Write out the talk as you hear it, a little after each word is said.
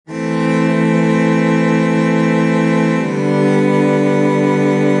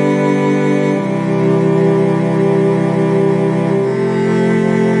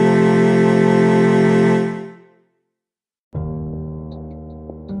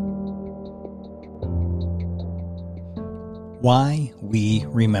Why we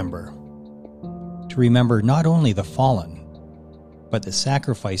remember. To remember not only the fallen, but the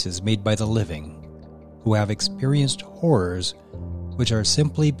sacrifices made by the living, who have experienced horrors which are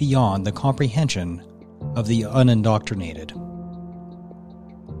simply beyond the comprehension of the unindoctrinated.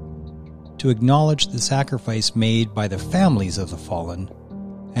 To acknowledge the sacrifice made by the families of the fallen,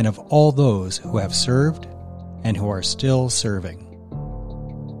 and of all those who have served and who are still serving.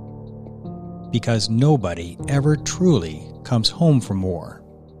 Because nobody ever truly comes home from war.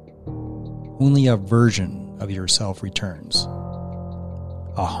 Only a version of yourself returns.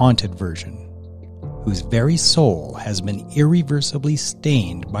 A haunted version, whose very soul has been irreversibly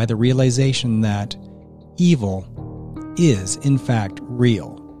stained by the realization that evil is in fact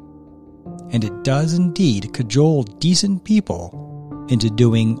real, and it does indeed cajole decent people into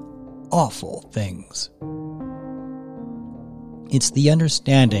doing awful things. It's the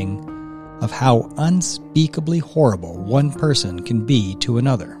understanding of how unspeakably horrible one person can be to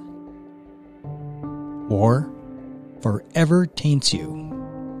another. War forever taints you.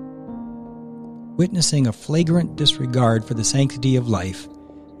 Witnessing a flagrant disregard for the sanctity of life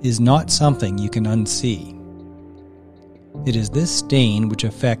is not something you can unsee. It is this stain which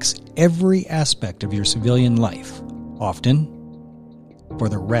affects every aspect of your civilian life, often for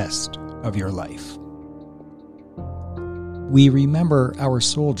the rest of your life. We remember our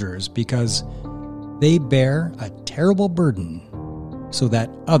soldiers because they bear a terrible burden so that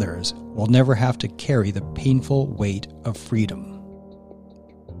others will never have to carry the painful weight of freedom.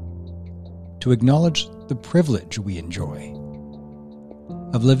 To acknowledge the privilege we enjoy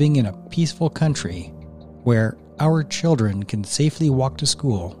of living in a peaceful country where our children can safely walk to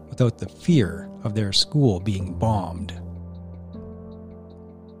school without the fear of their school being bombed.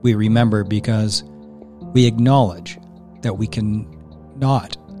 We remember because we acknowledge that we can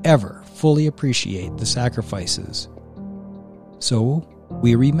not ever fully appreciate the sacrifices. So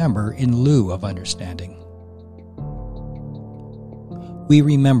we remember in lieu of understanding. We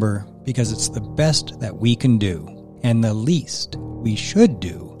remember because it's the best that we can do, and the least we should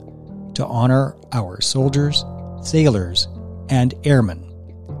do to honor our soldiers, sailors, and airmen,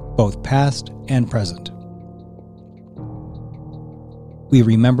 both past and present. We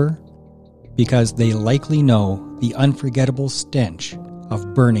remember because they likely know the unforgettable stench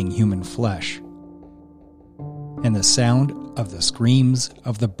of burning human flesh and the sound of the screams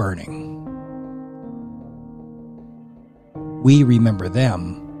of the burning. We remember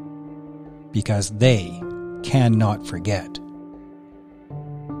them because they cannot forget.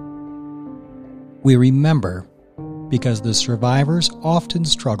 We remember because the survivors often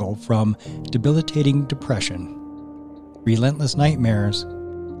struggle from debilitating depression, relentless nightmares,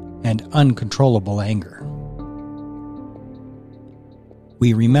 and uncontrollable anger.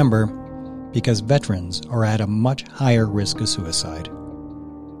 We remember because veterans are at a much higher risk of suicide.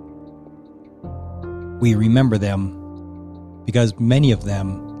 We remember them because many of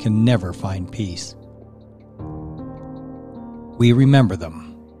them can never find peace. We remember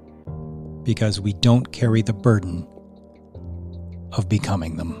them because we don't carry the burden of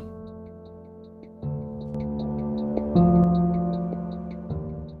becoming them.